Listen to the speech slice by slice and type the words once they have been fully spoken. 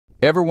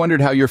Ever wondered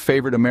how your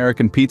favorite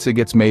American pizza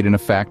gets made in a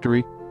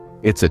factory?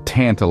 It's a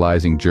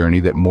tantalizing journey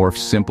that morphs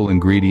simple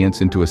ingredients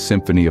into a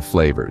symphony of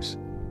flavors.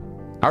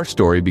 Our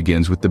story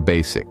begins with the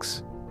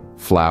basics: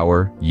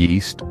 flour,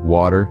 yeast,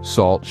 water,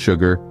 salt,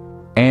 sugar,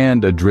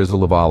 and a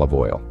drizzle of olive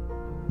oil.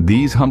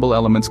 These humble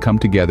elements come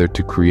together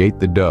to create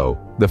the dough,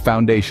 the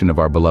foundation of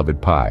our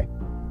beloved pie.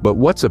 But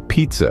what's a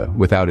pizza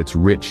without its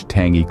rich,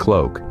 tangy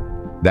cloak?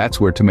 That's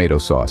where tomato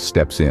sauce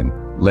steps in,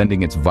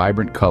 lending its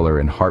vibrant color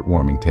and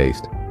heartwarming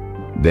taste.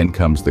 Then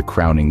comes the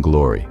crowning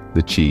glory,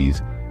 the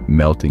cheese,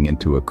 melting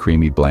into a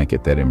creamy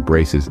blanket that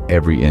embraces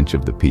every inch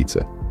of the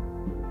pizza.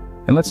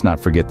 And let's not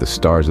forget the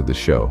stars of the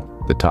show,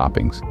 the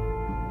toppings.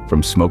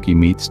 From smoky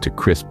meats to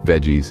crisp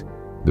veggies,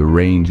 the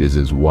range is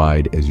as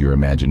wide as your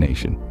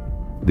imagination.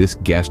 This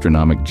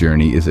gastronomic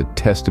journey is a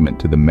testament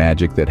to the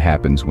magic that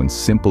happens when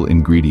simple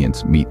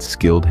ingredients meet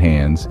skilled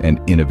hands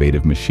and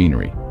innovative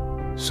machinery.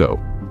 So,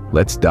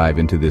 let's dive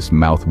into this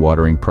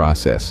mouth-watering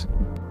process.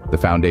 The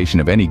foundation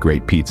of any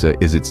great pizza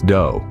is its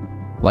dough.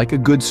 Like a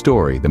good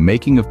story, the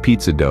making of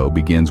pizza dough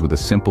begins with a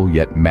simple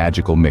yet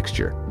magical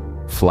mixture.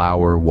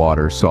 Flour,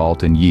 water,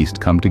 salt, and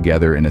yeast come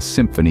together in a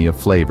symphony of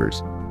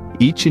flavors,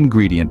 each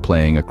ingredient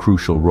playing a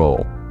crucial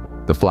role.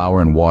 The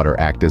flour and water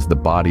act as the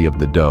body of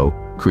the dough,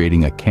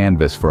 creating a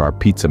canvas for our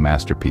pizza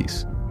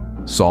masterpiece.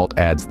 Salt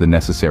adds the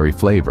necessary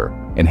flavor,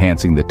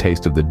 enhancing the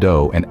taste of the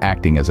dough and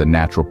acting as a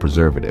natural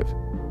preservative.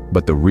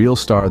 But the real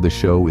star of the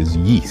show is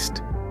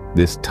yeast.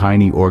 This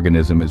tiny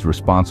organism is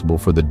responsible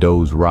for the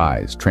dough's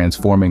rise,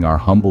 transforming our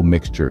humble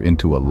mixture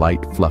into a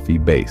light, fluffy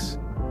base.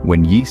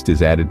 When yeast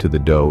is added to the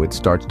dough, it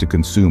starts to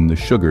consume the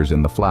sugars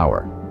in the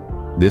flour.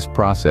 This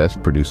process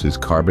produces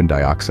carbon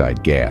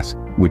dioxide gas,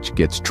 which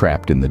gets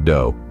trapped in the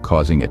dough,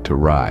 causing it to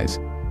rise.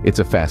 It's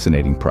a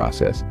fascinating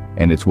process,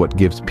 and it's what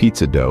gives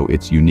pizza dough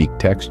its unique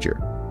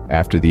texture.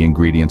 After the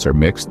ingredients are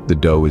mixed, the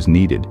dough is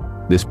kneaded.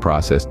 This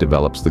process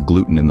develops the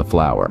gluten in the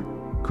flour,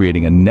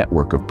 creating a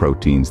network of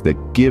proteins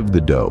that give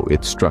the dough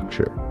its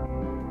structure.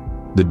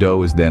 The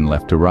dough is then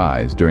left to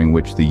rise, during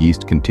which the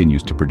yeast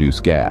continues to produce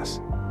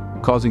gas,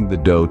 causing the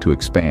dough to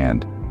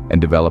expand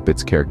and develop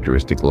its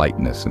characteristic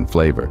lightness and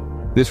flavor.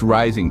 This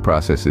rising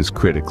process is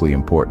critically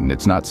important.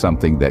 It's not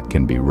something that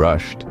can be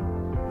rushed.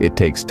 It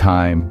takes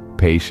time,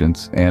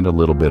 patience, and a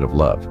little bit of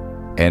love,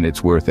 and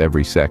it's worth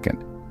every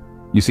second.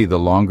 You see, the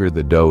longer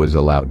the dough is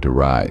allowed to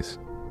rise,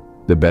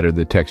 the better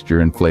the texture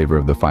and flavor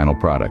of the final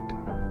product.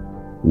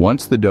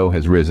 Once the dough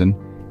has risen,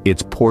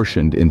 it's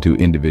portioned into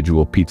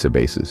individual pizza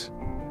bases.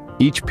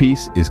 Each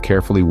piece is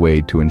carefully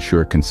weighed to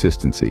ensure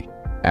consistency.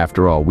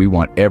 After all, we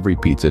want every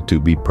pizza to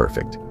be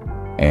perfect.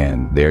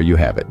 And there you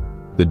have it.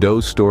 The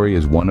dough's story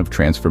is one of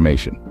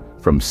transformation,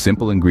 from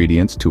simple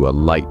ingredients to a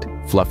light,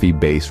 fluffy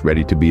base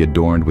ready to be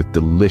adorned with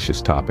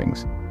delicious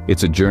toppings.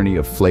 It's a journey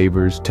of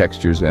flavors,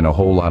 textures, and a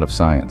whole lot of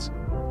science.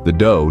 The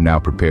dough,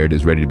 now prepared,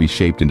 is ready to be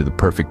shaped into the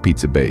perfect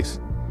pizza base.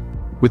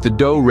 With the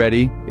dough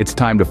ready, it's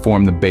time to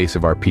form the base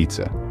of our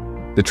pizza.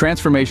 The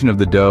transformation of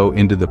the dough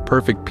into the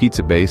perfect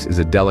pizza base is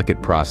a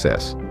delicate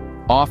process.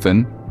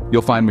 Often,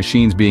 you'll find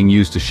machines being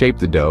used to shape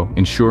the dough,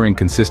 ensuring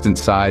consistent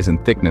size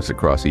and thickness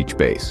across each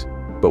base.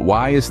 But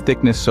why is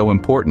thickness so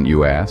important,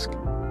 you ask?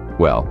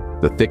 Well,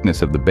 the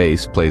thickness of the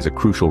base plays a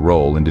crucial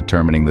role in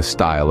determining the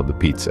style of the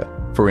pizza.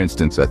 For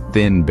instance, a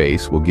thin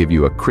base will give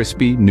you a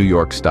crispy New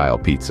York-style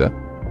pizza,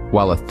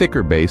 while a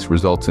thicker base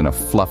results in a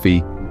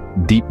fluffy,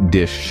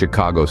 deep-dish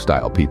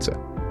Chicago-style pizza.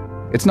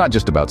 It's not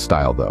just about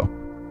style, though.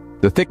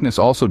 The thickness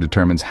also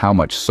determines how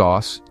much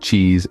sauce,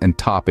 cheese, and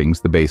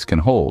toppings the base can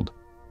hold.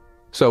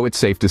 So it's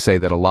safe to say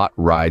that a lot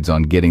rides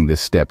on getting this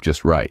step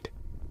just right.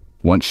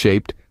 Once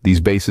shaped, these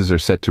bases are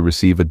set to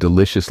receive a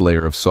delicious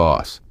layer of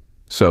sauce.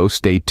 So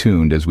stay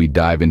tuned as we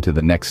dive into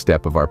the next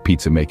step of our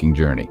pizza-making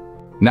journey.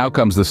 Now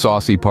comes the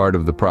saucy part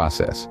of the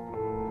process.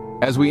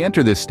 As we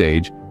enter this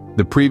stage,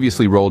 the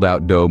previously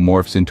rolled-out dough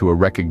morphs into a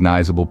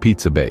recognizable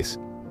pizza base,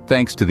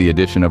 thanks to the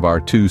addition of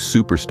our two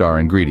superstar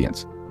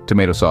ingredients,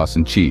 tomato sauce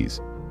and cheese.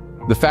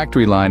 The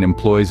factory line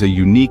employs a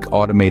unique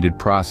automated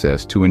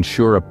process to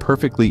ensure a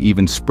perfectly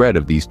even spread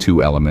of these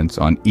two elements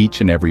on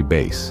each and every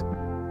base.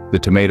 The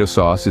tomato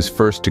sauce is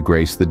first to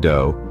grace the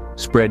dough,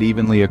 spread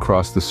evenly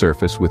across the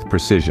surface with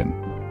precision.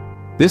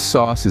 This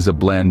sauce is a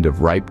blend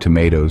of ripe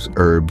tomatoes,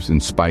 herbs,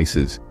 and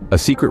spices, a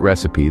secret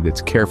recipe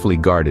that's carefully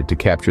guarded to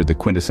capture the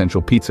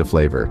quintessential pizza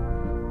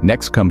flavor.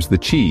 Next comes the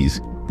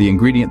cheese, the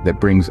ingredient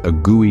that brings a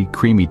gooey,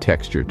 creamy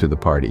texture to the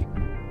party.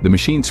 The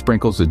machine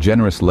sprinkles a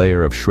generous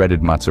layer of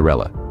shredded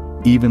mozzarella,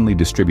 evenly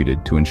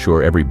distributed to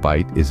ensure every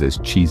bite is as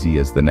cheesy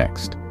as the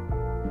next.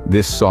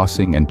 This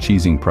saucing and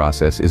cheesing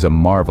process is a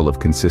marvel of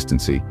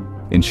consistency,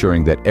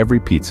 ensuring that every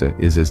pizza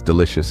is as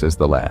delicious as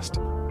the last.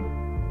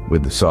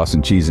 With the sauce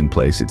and cheese in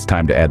place, it's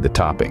time to add the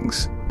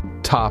toppings.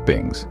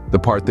 Toppings, the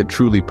part that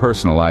truly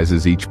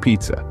personalizes each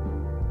pizza.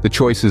 The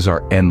choices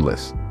are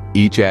endless,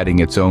 each adding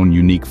its own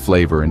unique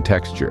flavor and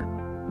texture.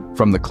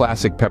 From the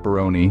classic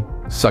pepperoni,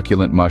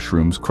 succulent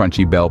mushrooms,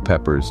 crunchy bell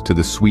peppers, to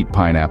the sweet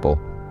pineapple,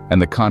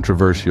 and the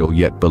controversial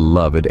yet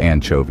beloved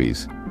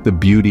anchovies. The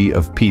beauty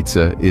of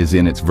pizza is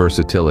in its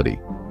versatility.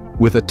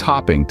 with a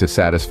topping to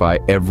satisfy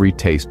every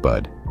taste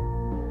bud.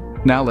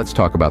 Now let's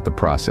talk about the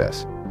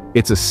process.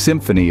 It's a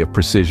symphony of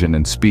precision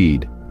and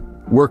speed.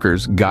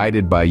 Workers,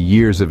 guided by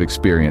years of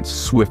experience,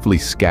 swiftly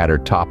scatter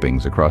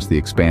toppings across the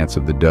expanse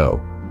of the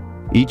dough.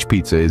 Each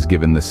pizza is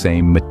given the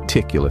same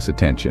meticulous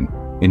attention,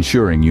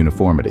 ensuring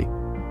uniformity.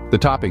 The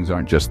toppings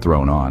aren't just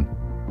thrown on.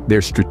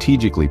 They're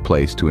strategically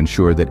placed to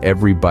ensure that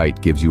every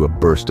bite gives you a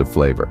burst of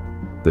flavor.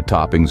 The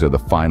toppings are the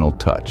final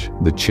touch,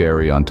 the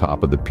cherry on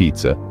top of the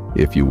pizza,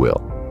 if you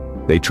will.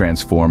 They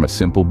transform a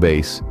simple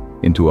base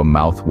into a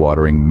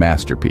mouth-watering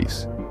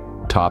masterpiece.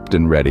 Topped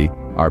and ready,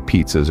 our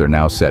pizzas are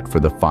now set for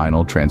the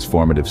final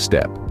transformative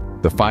step.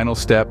 The final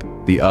step,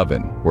 the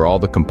oven, where all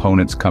the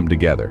components come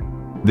together.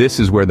 This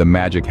is where the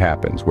magic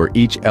happens, where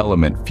each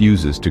element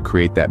fuses to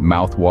create that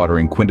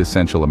mouth-watering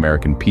quintessential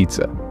American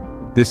pizza.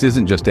 This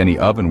isn't just any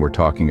oven we're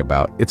talking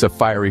about, it's a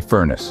fiery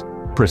furnace,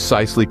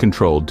 precisely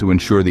controlled to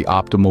ensure the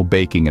optimal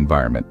baking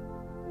environment.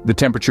 The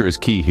temperature is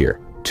key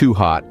here. Too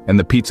hot, and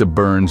the pizza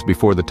burns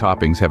before the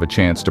toppings have a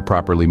chance to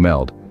properly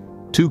meld.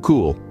 Too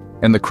cool,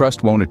 and the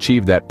crust won't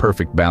achieve that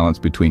perfect balance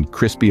between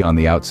crispy on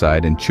the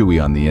outside and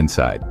chewy on the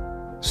inside.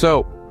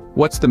 So,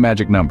 what's the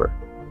magic number?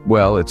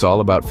 Well, it's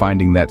all about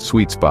finding that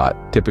sweet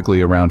spot,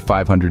 typically around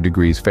 500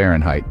 degrees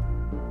Fahrenheit.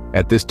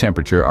 At this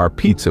temperature, our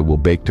pizza will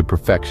bake to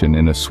perfection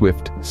in a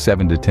swift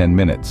 7 to 10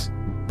 minutes.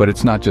 But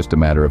it's not just a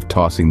matter of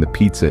tossing the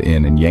pizza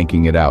in and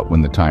yanking it out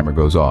when the timer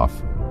goes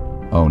off.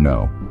 Oh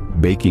no,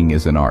 baking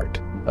is an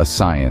art, a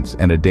science,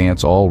 and a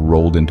dance all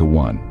rolled into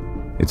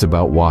one. It's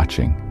about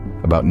watching,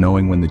 about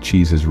knowing when the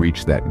cheese has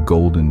reached that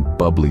golden,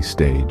 bubbly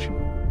stage,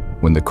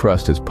 when the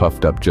crust has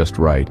puffed up just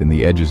right and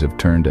the edges have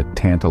turned a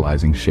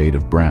tantalizing shade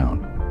of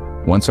brown.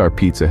 Once our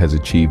pizza has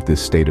achieved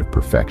this state of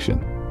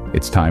perfection,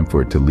 it's time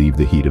for it to leave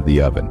the heat of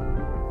the oven.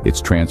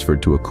 It's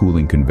transferred to a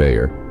cooling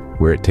conveyor,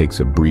 where it takes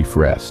a brief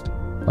rest,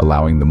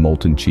 allowing the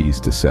molten cheese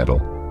to settle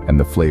and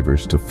the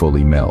flavors to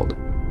fully meld.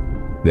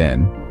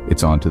 Then,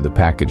 it's onto the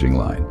packaging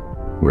line,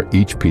 where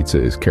each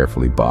pizza is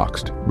carefully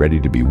boxed, ready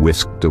to be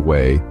whisked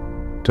away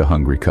to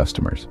hungry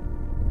customers.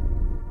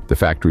 The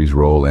factory's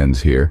role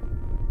ends here,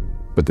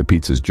 but the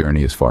pizza's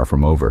journey is far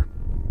from over.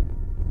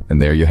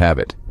 And there you have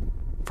it.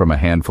 From a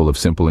handful of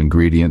simple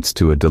ingredients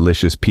to a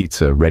delicious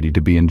pizza ready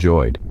to be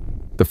enjoyed.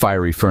 The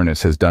fiery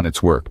furnace has done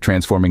its work,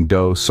 transforming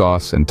dough,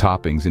 sauce, and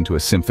toppings into a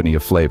symphony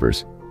of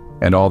flavors.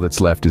 And all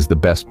that's left is the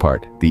best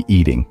part, the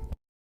eating.